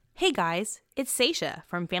Hey guys, it's Seisha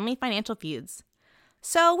from Family Financial Feuds.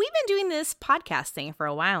 So we've been doing this podcast thing for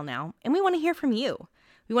a while now, and we want to hear from you.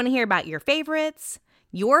 We want to hear about your favorites,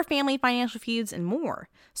 your family financial feuds, and more.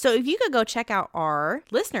 So if you could go check out our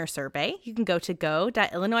listener survey, you can go to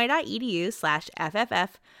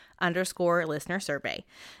go.illinois.edu/FFF_listener survey.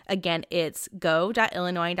 Again, it's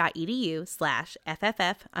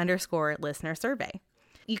go.illinois.edu/FFF_listener survey.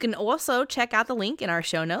 You can also check out the link in our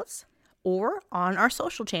show notes or on our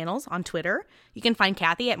social channels on Twitter. You can find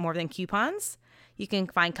Kathy at More Than Coupons. You can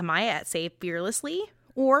find Kamaya at Save Fearlessly,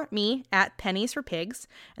 or me at Pennies for Pigs,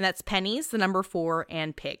 and that's pennies, the number 4,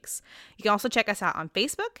 and pigs. You can also check us out on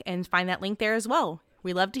Facebook and find that link there as well.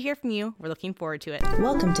 We love to hear from you. We're looking forward to it.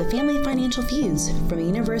 Welcome to Family Financial Feuds from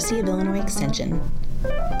University of Illinois Extension.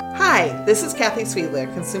 Hi, this is Kathy Sweetler,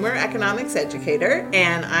 consumer economics educator,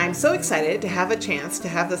 and I'm so excited to have a chance to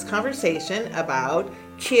have this conversation about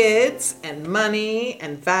kids and money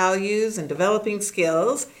and values and developing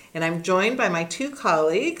skills. And I'm joined by my two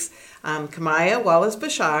colleagues, Kamaya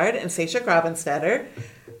Wallace-Bashard and Seisha Grabenstetter.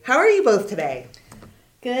 How are you both today?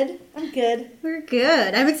 Good. I'm good. We're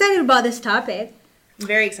good. I'm excited about this topic. I'm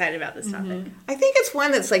very excited about this topic. I think it's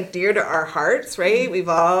one that's like dear to our hearts, right? We've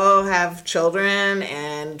all have children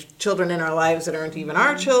and children in our lives that aren't even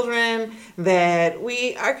our children that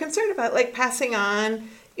we are concerned about, like passing on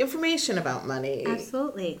information about money.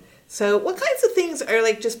 Absolutely. So what kinds of things are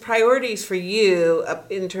like just priorities for you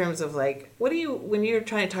in terms of like, what do you, when you're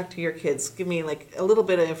trying to talk to your kids, give me like a little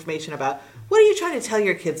bit of information about what are you trying to tell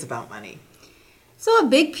your kids about money? So a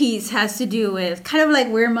big piece has to do with kind of like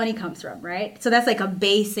where money comes from, right? So that's like a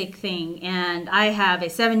basic thing. And I have a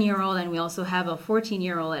 7-year-old and we also have a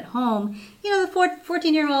 14-year-old at home. You know, the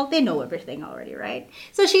 14-year-old, they know everything already, right?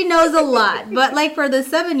 So she knows a lot. But like for the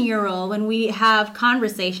 7-year-old, when we have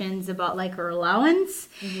conversations about like her allowance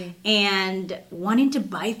and wanting to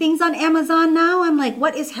buy things on Amazon now, I'm like,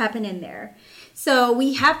 what is happening there? So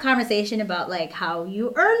we have conversation about like how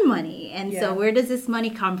you earn money. And so where does this money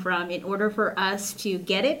come from in order for us to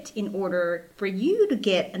get it, in order for you to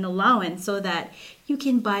get an allowance so that you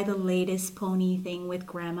can buy the latest pony thing with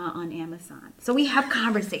grandma on Amazon. So we have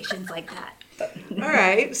conversations like that. All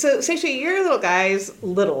right. So Seisha, your little guy's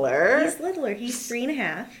littler. He's littler. He's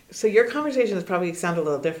 3.5. So your conversations probably sound a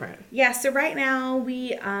little different. Yeah, so right now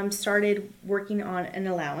we started working on an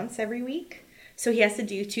allowance every week. So he has to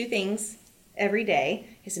do 2 things every day.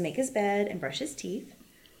 He has to make his bed and brush his teeth.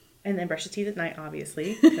 And then brush his teeth at night,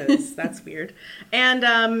 obviously, because that's weird.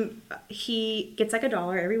 And he gets like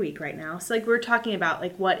 $1 every week right now. So like we're talking about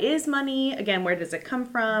like what is money? Again, where does it come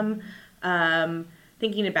from?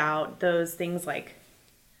 Thinking about those things like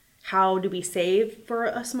how do we save for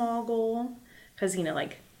a small goal? Because, you know,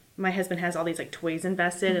 like my husband has all these like toys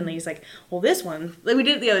invested and he's like, well, this one, like we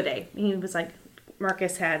did it the other day. He was like,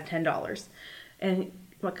 Marcus had $10. And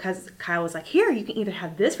because Kyle was like, here, you can either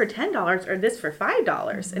have this for $10 or this for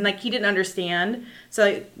 $5. And like he didn't understand. So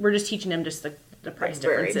like, we're just teaching him just the price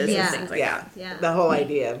differences and things like that. Yeah. The whole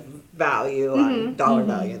idea of value on dollar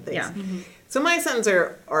value and things. Yeah. So my sons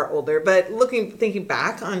are older, but thinking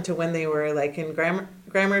back onto when they were like in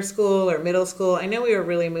grammar school or middle school, I know we were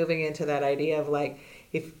really moving into that idea of like,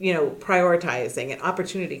 if, you know, prioritizing an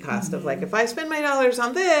opportunity cost of like, if I spend my dollars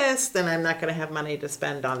on this, then I'm not going to have money to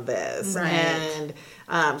spend on this. Right. And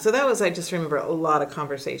so that was, I just remember a lot of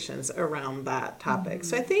conversations around that topic.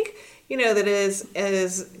 So I think, you know, that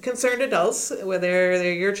as concerned adults, whether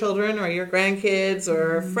they're your children or your grandkids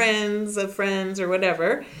or friends of friends or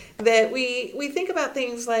whatever, that we think about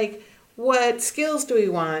things like, what skills do we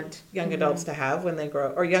want young adults to have when they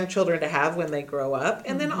grow, or young children to have when they grow up?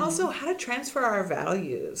 And then also how to transfer our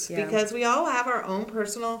values, because we all have our own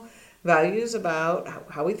personal values about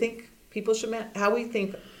how we think people should, how we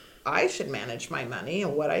think I should manage my money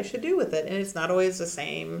and what I should do with it. And it's not always the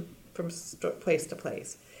same from place to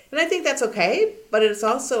place. And I think that's okay, but it's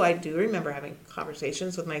also, I do remember having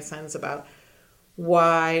conversations with my sons about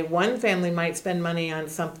why one family might spend money on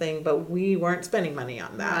something, but we weren't spending money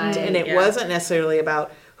on that. Right, and it wasn't necessarily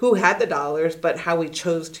about who had the dollars, but how we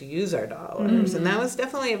chose to use our dollars. And that was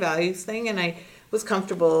definitely a values thing. And I was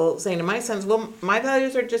comfortable saying to my sons, well, my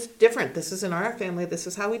values are just different. This is in our family. This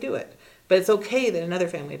is how we do it. But it's okay that another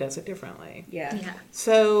family does it differently. Yeah.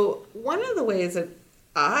 So one of the ways that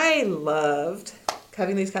I loved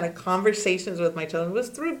having these kind of conversations with my children was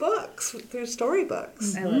through books, through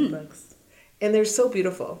storybooks. I love books. And they're so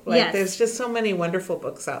beautiful. Like there's just so many wonderful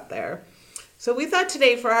books out there. So we thought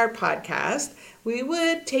today for our podcast, we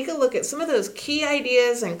would take a look at some of those key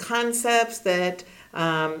ideas and concepts that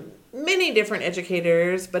many different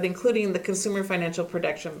educators, but including the Consumer Financial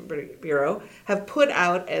Protection Bureau, have put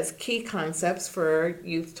out as key concepts for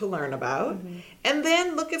youth to learn about. And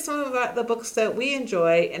then look at some of the books that we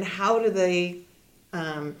enjoy and how do they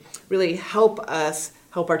really help us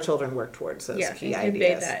help our children work towards those key and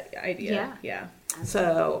ideas. that idea. Yeah.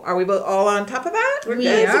 So are we both all on top of that? We're We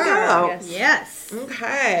good to are. go. Yes.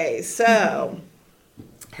 Okay, so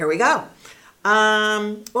here we go.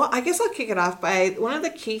 Well, I guess I'll kick it off by one of the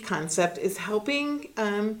key concepts is helping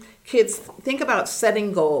kids think about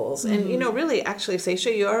setting goals. And, really, actually,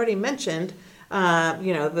 Seisha, you already mentioned,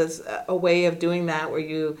 there's a way of doing that where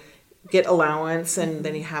you get allowance and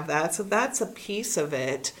then you have that. So that's a piece of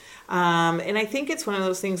it. And I think it's one of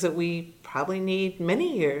those things that we probably need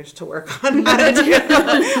many years to work on how to do.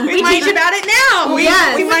 We Teach about it now. we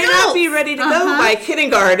might not be ready to go by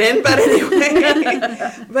kindergarten, but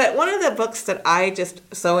anyway. But one of the books that I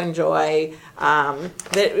just so enjoy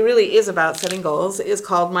that really is about setting goals is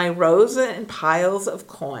called My Rows and Piles of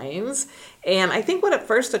Coins. And I think what at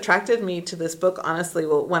first attracted me to this book, honestly,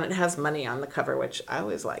 when it has money on the cover, which I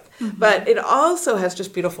always like, but it also has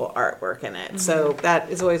just beautiful artwork in it. So that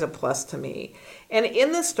is always a plus to me. And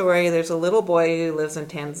in the story, there's a little boy who lives in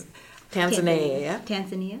Tanzania,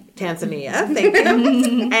 thank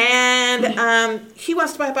you. And he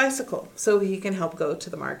wants to buy a bicycle so he can help go to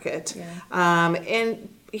the market. And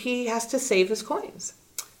he has to save his coins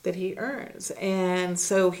that he earns. And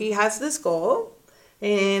so he has this goal.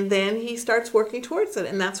 And then he starts working towards it.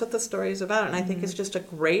 And that's what the story is about. And I think it's just a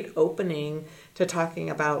great opening to talking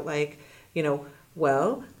about,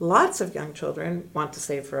 lots of young children want to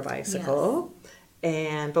save for a bicycle.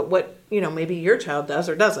 Yes. But what, maybe your child does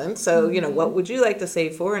or doesn't. So, what would you like to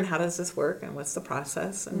save for and how does this work and what's the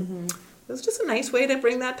process? And it was just a nice way to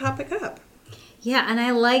bring that topic up. Yeah, and I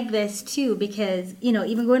like this too because,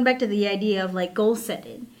 even going back to the idea of goal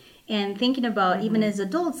setting. And thinking about, even as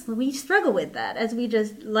adults, we struggle with that, as we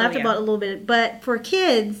just laughed about a little bit. But for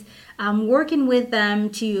kids, working with them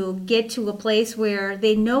to get to a place where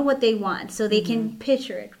they know what they want, so they can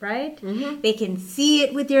picture it, right? They can see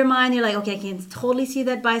it with their mind. They're like, okay, I can totally see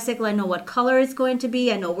that bicycle. I know what color it's going to be.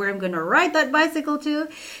 I know where I'm going to ride that bicycle to.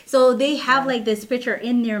 So they have this picture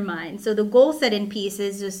in their mind. So the goal setting piece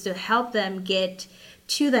is just to help them get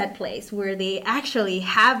to that place where they actually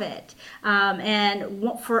have it. And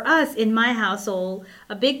for us in my household,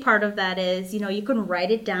 a big part of that is, you can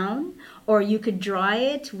write it down or you could draw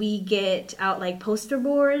it. We get out poster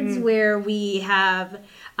boards where we have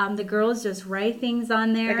the girls just write things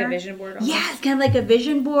on there. Like a vision board almost? Yes, kind of like a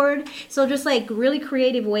vision board. So just really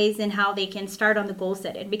creative ways in how they can start on the goal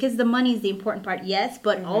setting. Because the money is the important part, yes,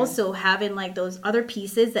 but also having those other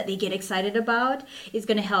pieces that they get excited about is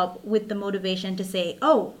going to help with the motivation to say,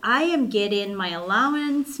 oh, I am getting my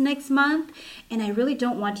allowance next month and I really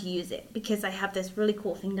don't want to use it because I have this really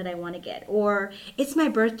cool thing that I want to get. Or it's my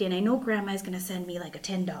birthday and I know grandma is going to send me a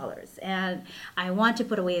 $10 and I want to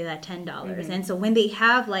put away that $10. And so when they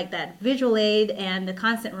have that visual aid and the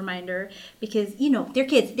constant reminder, because they're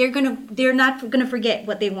kids, they're not gonna forget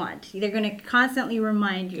what they want. They're gonna constantly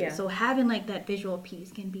remind you. So having that visual piece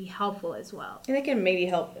can be helpful as well. And it can maybe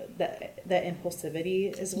help that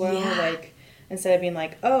impulsivity as well. Instead of being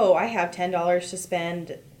oh, I have $10 to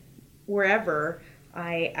spend wherever,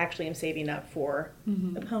 I actually am saving up for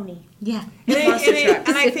a pony. Yeah. And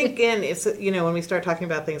I think, again, it's, when we start talking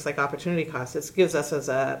about things like opportunity costs, it gives us as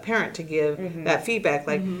a parent to give that feedback.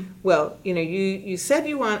 Well, you said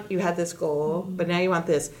you had this goal, but now you want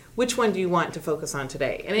this. Which one do you want to focus on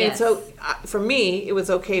today? And so for me, it was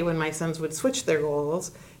okay when my sons would switch their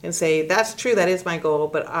goals and say, that's true, that is my goal,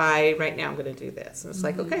 but right now I'm going to do this. And it's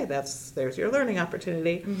okay, there's your learning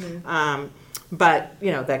opportunity. But,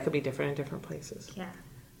 that could be different in different places. Yeah.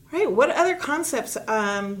 All right. What other concepts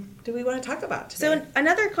do we want to talk about today? So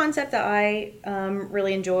another concept that I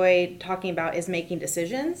really enjoy talking about is making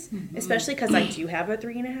decisions, especially because I do have a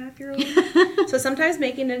 3.5-year-old. So sometimes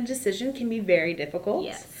making a decision can be very difficult.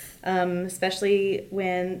 Yes. Especially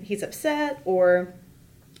when he's upset or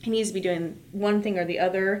he needs to be doing one thing or the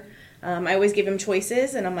other. I always give him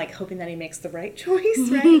choices, and I'm hoping that he makes the right choice,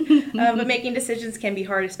 right? But making decisions can be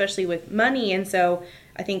hard, especially with money. And so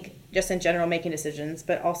I think just in general making decisions,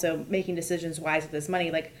 but also making decisions wise with his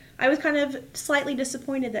money. I was kind of slightly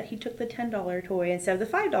disappointed that he took the $10 toy instead of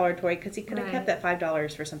the $5 toy because he could have kept that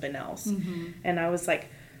 $5 for something else. And I was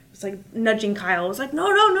nudging Kyle. I was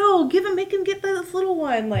no, make him get this little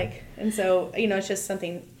one. And so, it's just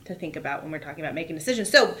something to think about when we're talking about making decisions.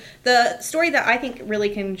 So the story that I think really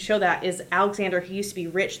can show that is Alexander Who Used to Be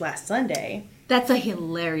Rich Last Sunday. That's a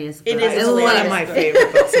hilarious book. It is It's hilarious. one of my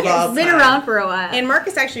favorite books of all It's been time. around for a while. And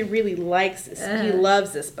Marcus actually really likes this. He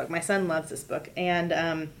loves this book. My son loves this book.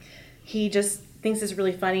 And he just thinks it's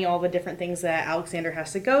really funny, all the different things that Alexander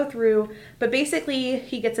has to go through. But basically,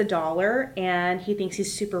 he gets $1 and he thinks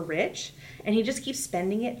he's super rich. And he just keeps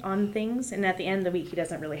spending it on things. And at the end of the week, he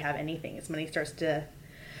doesn't really have anything. His money starts to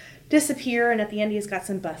disappear. And at the end, he's got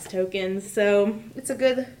some bus tokens. So it's a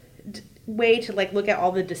good way to like look at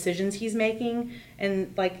all the decisions he's making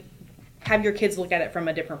and like have your kids look at it from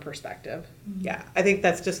a different perspective. Yeah, I think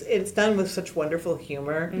that's just, it's done with such wonderful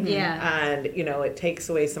humor. Yeah. And, it takes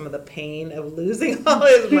away some of the pain of losing all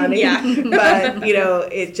his money. Yeah. But,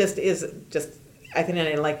 it just is just, I think,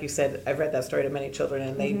 and like you said, I've read that story to many children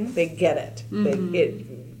and they get it.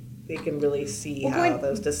 They can really see how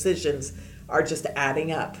those decisions are just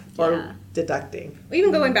adding up or deducting.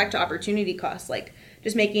 Even going back to opportunity costs, like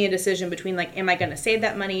just making a decision between like, am I going to save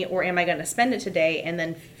that money or am I going to spend it today and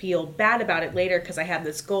then feel bad about it later because I have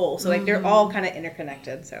this goal. So like they're all kind of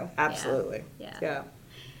interconnected. So Absolutely. Yeah.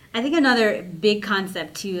 I think another big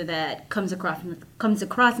concept too that comes across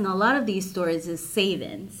in a lot of these stories is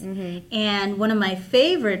savings. And one of my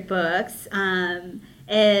favorite books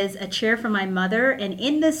is A Chair for My Mother. And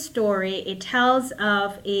in this story, it tells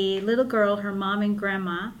of a little girl, her mom and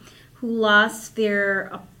grandma, who lost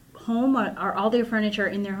their home or all their furniture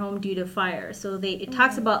in their home due to fire. So it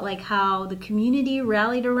talks about like how the community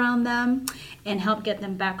rallied around them and helped get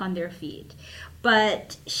them back on their feet.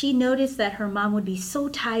 But she noticed that her mom would be so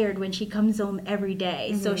tired when she comes home every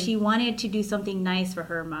day. So she wanted to do something nice for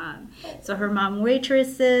her mom. So her mom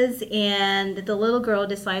waitresses, and the little girl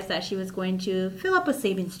decides that she was going to fill up a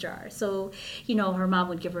savings jar. So, her mom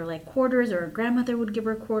would give her like quarters, or her grandmother would give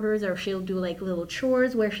her quarters, or she'll do like little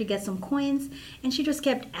chores where she gets some coins. And she just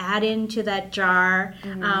kept adding to that jar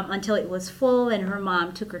until it was full, and her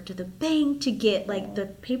mom took her to the bank to get like the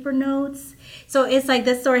paper notes. So it's like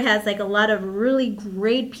this story has like a lot of really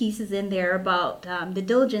great pieces in there about the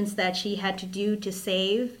diligence that she had to do to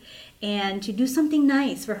save and to do something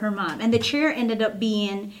nice for her mom. And the chair ended up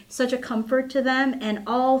being such a comfort to them, and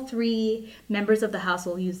all 3 members of the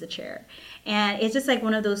household used the chair. And it's just like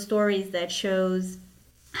one of those stories that shows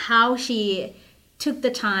how she took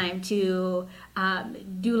the time to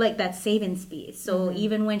do like that savings piece. So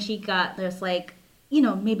even when she got, there's like,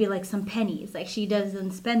 maybe like some pennies, like she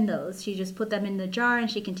doesn't spend those. She just put them in the jar and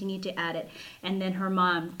she continued to add it. And then her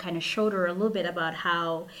mom kind of showed her a little bit about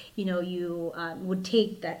how, you would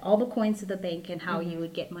take that all the coins to the bank and how you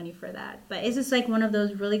would get money for that. But it's just like one of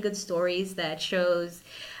those really good stories that shows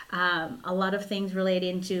a lot of things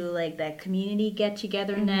relating to like that community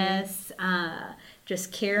get-togetherness,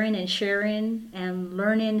 just caring and sharing and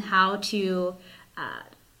learning how to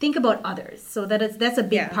think about others. So that's a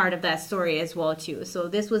big part of that story as well too. So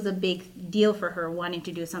this was a big deal for her, wanting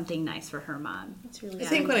to do something nice for her mom. it's really I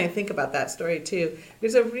think when I think about that story too,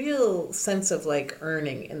 there's a real sense of like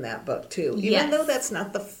earning in that book too. Even though that's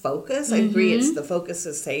not the focus, I agree. It's the focus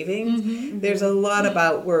is savings. There's a lot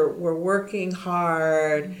about we're working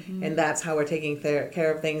hard, and that's how we're taking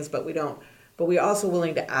care of things. But we're also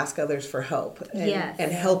willing to ask others for help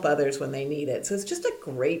and help others when they need it. So it's just a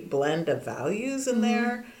great blend of values in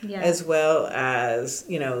there, as well as,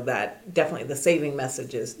 that definitely the saving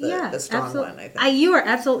message is the strong one, I think. You are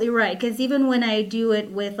absolutely right, because even when I do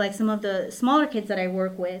it with like some of the smaller kids that I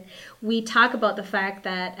work with, we talk about the fact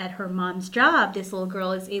that at her mom's job, this little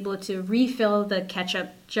girl is able to refill the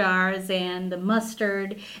ketchup jars and the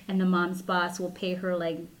mustard, and the mom's boss will pay her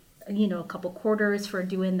like a couple quarters for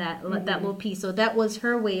doing that little piece. So that was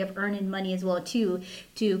her way of earning money as well too,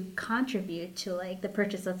 to contribute to like the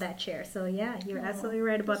purchase of that chair. So you're absolutely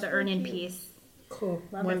right about the earning piece. Cool.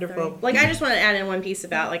 Love Wonderful. Like, I just want to add in one piece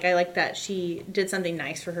about, like, I like that she did something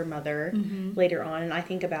nice for her mother later on. And I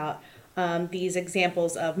think about these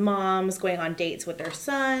examples of moms going on dates with their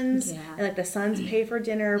sons, and like the sons pay for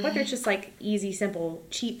dinner, whether it's just like easy, simple,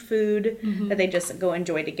 cheap food that they just go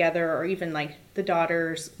enjoy together, or even like the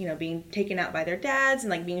daughters, being taken out by their dads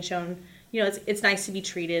and like being shown, it's nice to be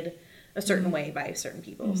treated a certain way by certain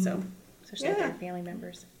people. So especially with their family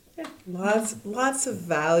members. Yeah. Lots of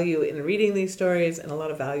value in reading these stories, and a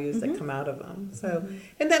lot of values that come out of them. So,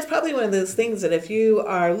 and that's probably one of those things that if you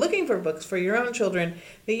are looking for books for your own children,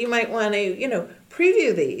 that you might want to,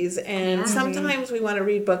 preview these. And sometimes we want to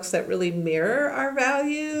read books that really mirror our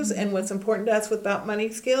values and what's important to us about money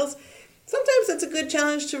skills. Sometimes it's a good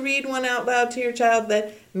challenge to read one out loud to your child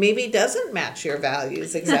that maybe doesn't match your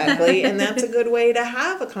values exactly. And that's a good way to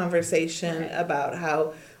have a conversation about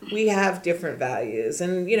how we have different values.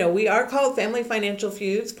 And, we are called Family Financial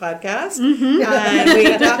Feuds podcast.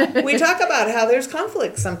 And we talk about how there's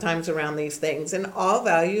conflict sometimes around these things. And all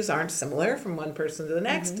values aren't similar from one person to the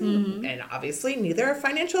next. And obviously, neither are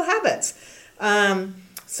financial habits.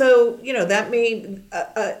 So, that may,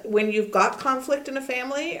 when you've got conflict in a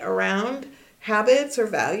family around habits or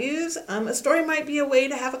values, a story might be a way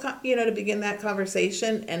to have to begin that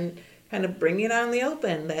conversation and kind of bring it out in the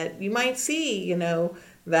open, that you might see,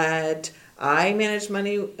 that I manage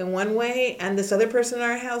money in one way and this other person in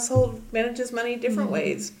our household manages money different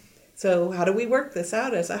ways. So how do we work this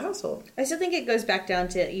out as a household? I still think it goes back down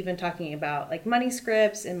to even talking about like money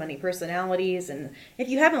scripts and money personalities. And if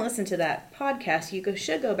you haven't listened to that podcast, you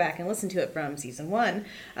should go back and listen to it from season 1.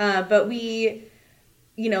 But we,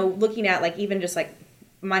 looking at like even just like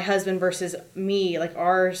my husband versus me, like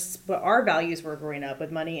what our values were growing up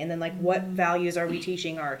with money, and then like what values are we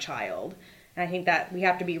teaching our child? And I think that we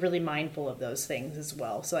have to be really mindful of those things as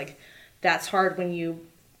well. So like that's hard when you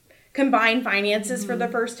combine finances for the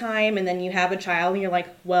first time, and then you have a child and you're like,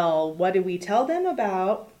 well, what do we tell them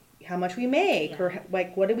about how much we make, or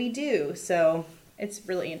like what do we do? So it's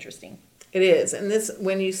really interesting. It is. And this,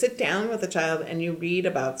 when you sit down with a child and you read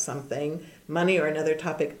about something, money or another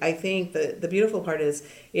topic, I think the beautiful part is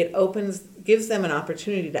it gives them an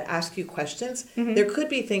opportunity to ask you questions. There could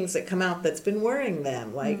be things that come out that's been worrying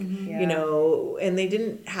them, like, and they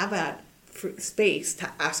didn't have that space to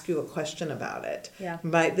ask you a question about it. Yeah.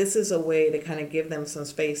 But this is a way to kind of give them some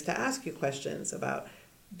space to ask you questions about,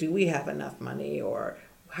 do we have enough money, or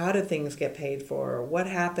how do things get paid for? What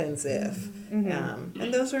happens if? And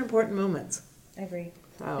those are important moments. I agree.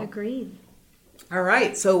 So. Agreed. All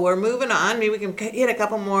right, so we're moving on. Maybe we can hit a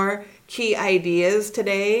couple more key ideas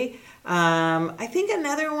today. I think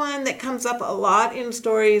another one that comes up a lot in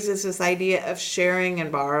stories is this idea of sharing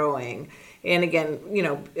and borrowing. And again,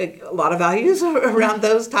 a lot of values around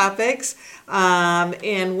those topics.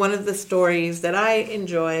 And one of the stories that I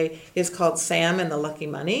enjoy is called Sam and the Lucky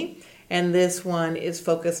Money. And this one is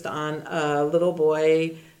focused on a little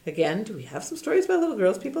boy. Again, do we have some stories about little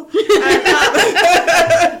girls, people?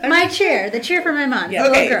 My chair, the chair for my mom. Yeah.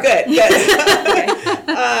 Okay, good.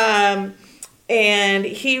 And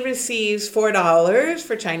he receives $4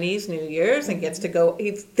 for Chinese New Year's and gets to go.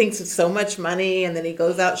 He thinks it's so much money, and then he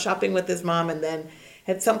goes out shopping with his mom, and then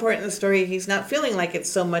at some point in the story, he's not feeling like it's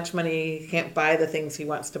so much money. He can't buy the things he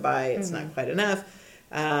wants to buy. It's not quite enough.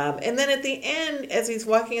 And then at the end, as he's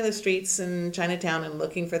walking in the streets in Chinatown and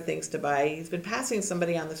looking for things to buy, he's been passing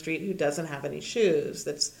somebody on the street who doesn't have any shoes,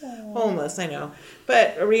 that's homeless, I know.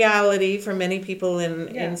 But a reality for many people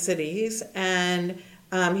in cities. And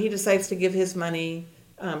he decides to give his money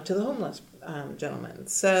to the homeless gentleman.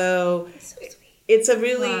 So it's a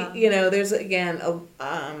really, there's, again,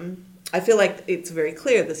 I feel like it's very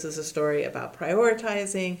clear this is a story about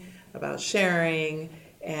prioritizing, about sharing,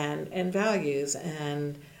 and values,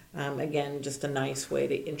 and again, just a nice way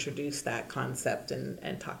to introduce that concept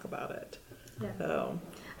and talk about it. Yeah. So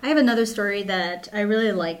I have another story that I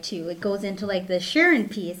really like too. It goes into like the sharing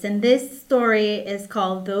piece, and this story is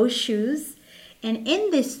called Those Shoes. And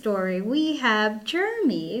in this story, we have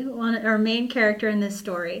Jeremy, our main character in this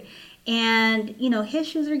story. And, his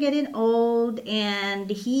shoes are getting old, and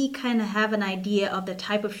he kind of have an idea of the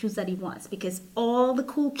type of shoes that he wants, because all the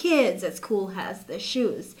cool kids at school has the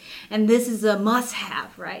shoes. And this is a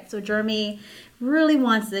must-have, right? So Jeremy really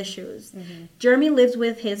wants the shoes. Jeremy lives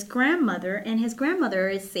with his grandmother, and his grandmother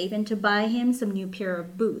is saving to buy him some new pair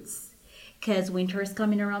of boots, because winter is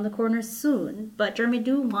coming around the corner soon. But Jeremy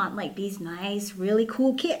do want like these nice, really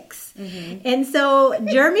cool kicks. And so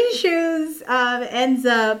Jeremy's shoes ends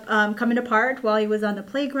up coming apart while he was on the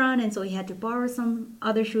playground, and so he had to borrow some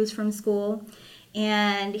other shoes from school.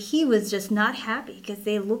 And he was just not happy because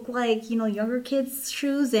they look like, younger kids'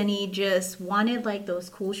 shoes, and he just wanted like those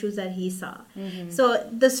cool shoes that he saw. So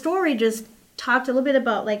the story just talked a little bit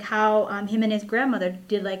about like how him and his grandmother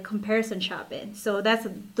did like comparison shopping. So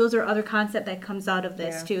those are other concept that comes out of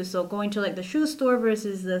this too. So going to like the shoe store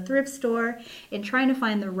versus the thrift store and trying to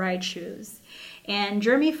find the right shoes. And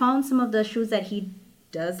Jeremy found some of the shoes that he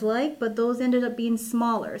does like, but those ended up being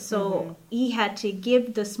smaller. So he had to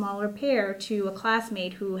give the smaller pair to a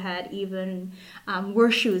classmate who had even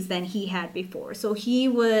worse shoes than he had before. So he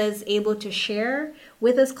was able to share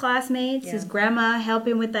with his classmates. His grandma helped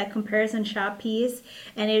him with that comparison shop piece.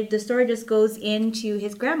 And the story just goes into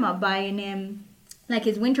his grandma buying him like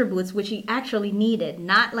his winter boots, which he actually needed,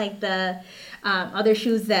 not like the other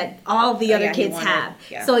shoes that all the other yeah, he kids wanted. have.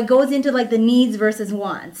 Yeah. So it goes into like the needs versus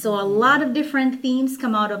wants. So a lot of different themes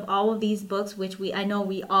come out of all of these books, which I know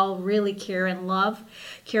we all really care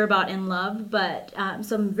about and love. But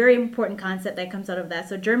some very important concept that comes out of that.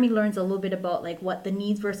 So Jeremy learns a little bit about like what the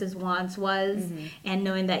needs versus wants was, and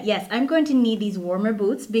knowing that yes, I'm going to need these warmer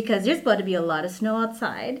boots because there's about to be a lot of snow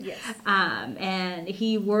outside. Yes. And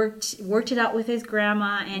he worked it out with his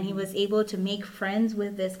grandma, and he was able to make friends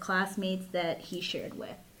with his classmates that he shared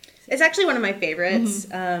with. It's actually one of my favorites.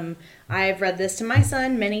 I've read this to my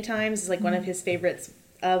son many times. It's like one of his favorites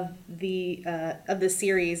of the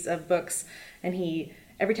series of books, and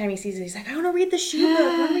every time he sees it, he's like, I want to read the shoe book.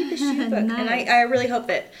 I want to read the shoe book. Nice. And I really hope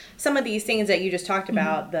that some of these things that you just talked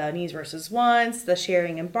about, the needs versus wants, the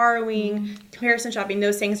sharing and borrowing, comparison shopping,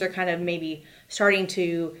 those things are kind of maybe starting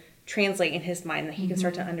to translate in his mind, that he can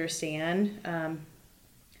start to understand.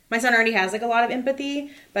 My son already has like a lot of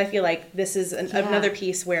empathy, but I feel like this is another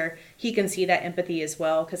piece where he can see that empathy as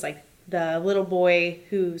well. Because like the little boy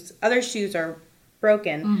whose other shoes are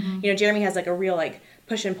broken, Jeremy has like a real like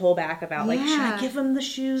push and pull back about like, should I give him the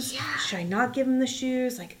shoes? Should I not give him the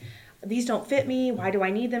shoes? Like, these don't fit me. Why do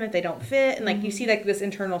I need them if they don't fit? And like you see like this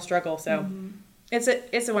internal struggle. So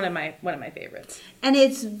it's one of my favorites. And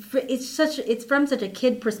it's from such a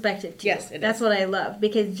kid perspective too. Yes, it That's is. what I love,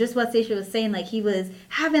 because just what Stacia was saying, like he was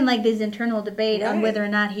having like this internal debate on Right. whether or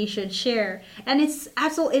not he should share, and it's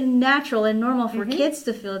absolutely natural and normal for kids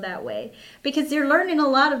to feel that way, because they're learning a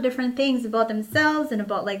lot of different things about themselves and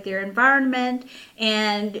about like their environment.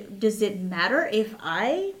 And does it matter if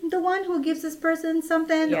I'm the one who gives this person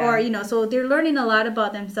something, Yeah. or so they're learning a lot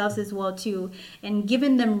about themselves as well too, and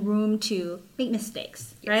giving them room to make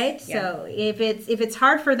mistakes, right? Yeah. So if it's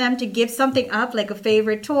hard for them to give something up, like a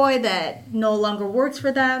favorite toy that no longer works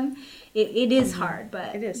for them, it is hard,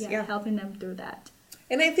 but It is, yeah. helping them through that.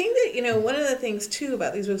 And I think that, one of the things too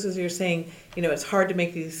about these books is you're saying, it's hard to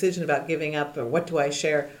make the decision about giving up or what do I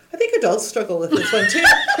share. I think adults struggle with this one too.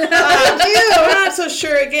 We're not so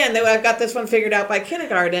sure again that I've got this one figured out by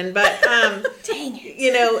kindergarten, but, Dang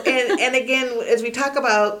it. And again, as we talk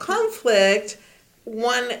about conflict,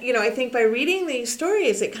 I think by reading these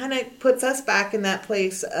stories, it kind of puts us back in that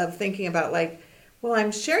place of thinking about like, well,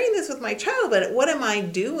 I'm sharing this with my child, but what am I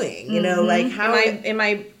doing? Like how Am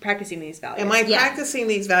I practicing these values? am I practicing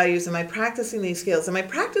these values? Am I practicing these skills? Am I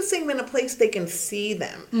practicing them in a place they can see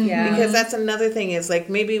them? Yeah. Because that's another thing is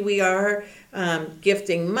like maybe we are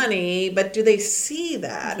gifting money, but do they see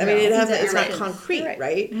that? I mean, it's not concrete,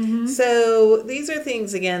 right? So these are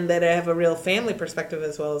things, again, that have a real family perspective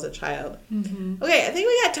as well as a child. Okay, I think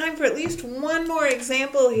we got time for at least one more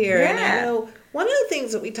example here. And I know one of the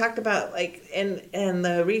things that we talked about, like, and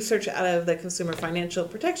the research out of the Consumer Financial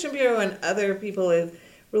Protection Bureau and other people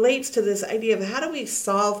relates to this idea of how do we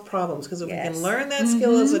solve problems? Because if we can learn that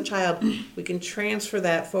skill as a child, we can transfer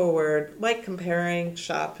that forward, like comparing,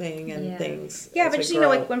 shopping, and things. Yeah, as but we just, grow.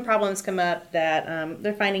 like when problems come up that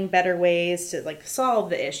they're finding better ways to like solve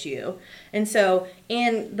the issue. And so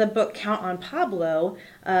in the book Count on Pablo,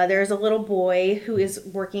 there's a little boy who is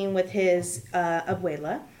working with his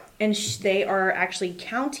abuela, and they are actually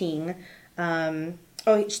counting.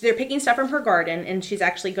 They're picking stuff from her garden, and she's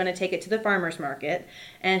actually going to take it to the farmer's market.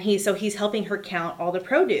 And he's helping her count all the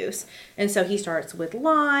produce. And so he starts with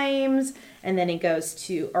limes, and then he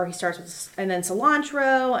starts with, and then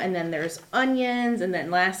cilantro, and then there's onions, and then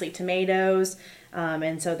lastly tomatoes.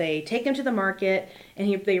 And so they take him to the market,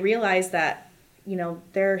 and they realize that,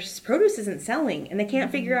 their produce isn't selling, and they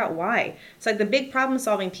can't figure out why. So like the big problem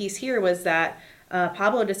solving piece here was that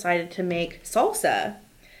Pablo decided to make salsa.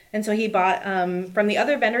 And so he bought, from the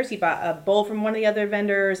other vendors, he bought a bowl from one of the other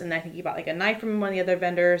vendors, and I think he bought like a knife from one of the other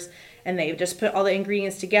vendors, and they just put all the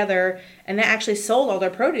ingredients together, and that actually sold all their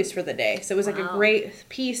produce for the day. So it was like a great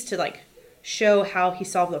piece to like show how he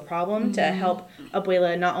solved the problem to help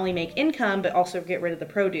Abuela not only make income, but also get rid of the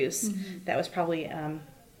produce that was probably,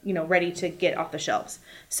 ready to get off the shelves.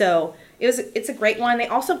 So it's a great one. They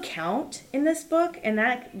also count in this book, and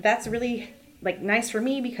that's really like nice for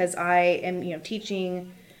me because I am,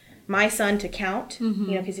 teaching my son to count,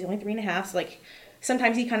 because he's only 3.5. So like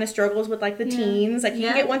sometimes he kind of struggles with like the teens. Like he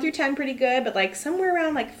can get 1 through 10 pretty good, but like somewhere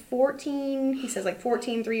around like 14, he says like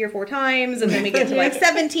 14 3 or 4 times, and then we get to like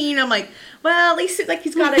 17. I'm like, well, at least like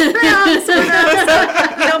he's got it around.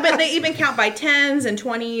 So, but they even count by 10s and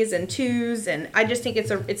 20s and 2s, and I just think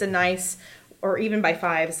it's a nice, or even by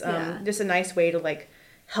 5s, just a nice way to like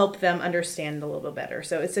help them understand a little bit better.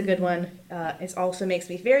 So it's a good one. It also makes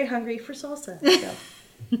me very hungry for salsa. So.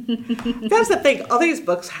 That's the thing. All these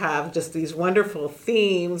books have just these wonderful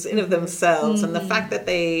themes in of themselves, and the fact that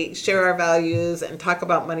they share our values and talk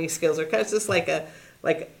about money skills are kind of just like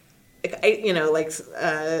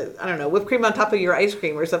I don't know, whipped cream on top of your ice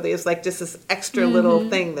cream or something. It's like just this extra little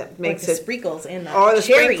thing that makes the it sprinkles in the or the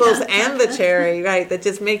cherry. sprinkles and the cherry, right? That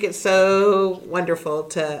just make it so wonderful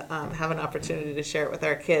to have an opportunity to share it with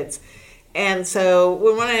our kids. And so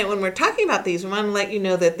when we're talking about these, we want to let you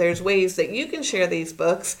know that there's ways that you can share these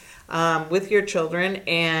books with your children.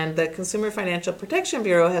 And the Consumer Financial Protection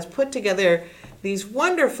Bureau has put together these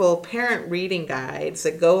wonderful parent reading guides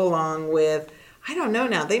that go along with, I don't know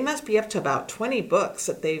now, they must be up to about 20 books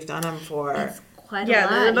that they've done them for. That's quite a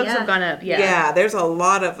lot. The books have gone up. Yeah, there's a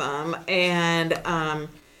lot of them. And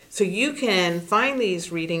so you can find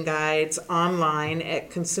these reading guides online at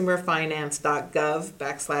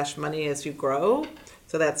consumerfinance.gov/money-as-you-grow.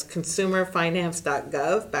 So that's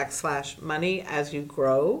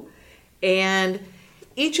consumerfinance.gov/money-as-you-grow. And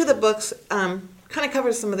each of the books kind of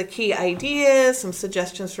covers some of the key ideas, some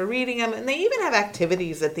suggestions for reading them, and they even have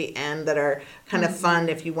activities at the end that are kind of fun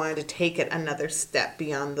if you wanted to take it another step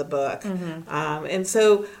beyond the book. And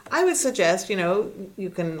so I would suggest,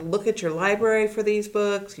 you can look at your library for these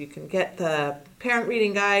books. You can get the parent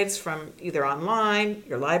reading guides from either online.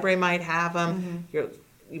 Your library might have them. You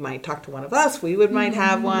might talk to one of us. We might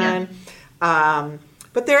have one.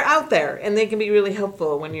 But they're out there, and they can be really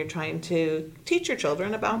helpful when you're trying to teach your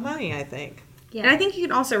children about money, I think. Yeah. And I think you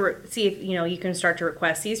can also see if you can start to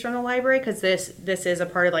request these from the library, because this is a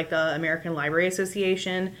part of like the American Library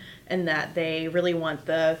Association, and that they really want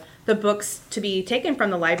the books to be taken from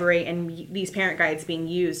the library and these parent guides being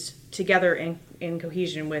used together in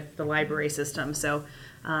cohesion with the library system. So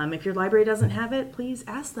if your library doesn't have it, please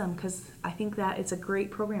ask them, because I think that it's a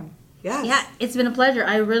great program. Yes. Yeah, it's been a pleasure.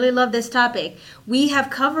 I really love this topic. We have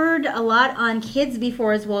covered a lot on kids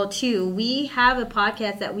before as well, too. We have a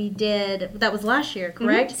podcast that we did, that was last year,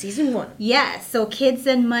 correct? Season 1. Yes, so Kids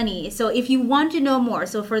and Money. So if you want to know more,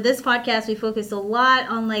 so for this podcast, we focused a lot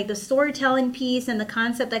on like the storytelling piece and the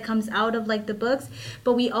concept that comes out of like the books,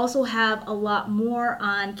 but we also have a lot more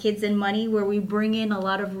on Kids and Money, where we bring in a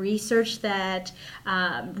lot of research that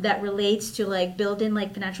relates to like building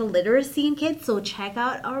like financial literacy in kids. So check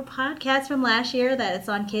out our podcast from last year that it's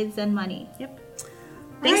on Kids and Money. Yep.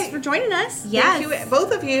 Thanks Right. for joining us. Yes. Thank you,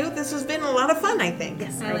 both of you. This has been a lot of fun, I think.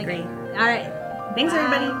 Yes, I I like agree. it. All right. Thanks,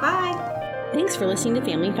 everybody. Bye. Thanks for listening to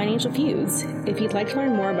Family Financial Feuds. If you'd like to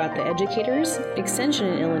learn more about the Educators, Extension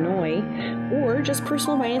in Illinois, or just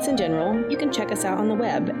personal finance in general, you can check us out on the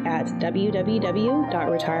web at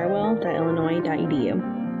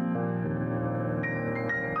www.retirewell.illinois.edu.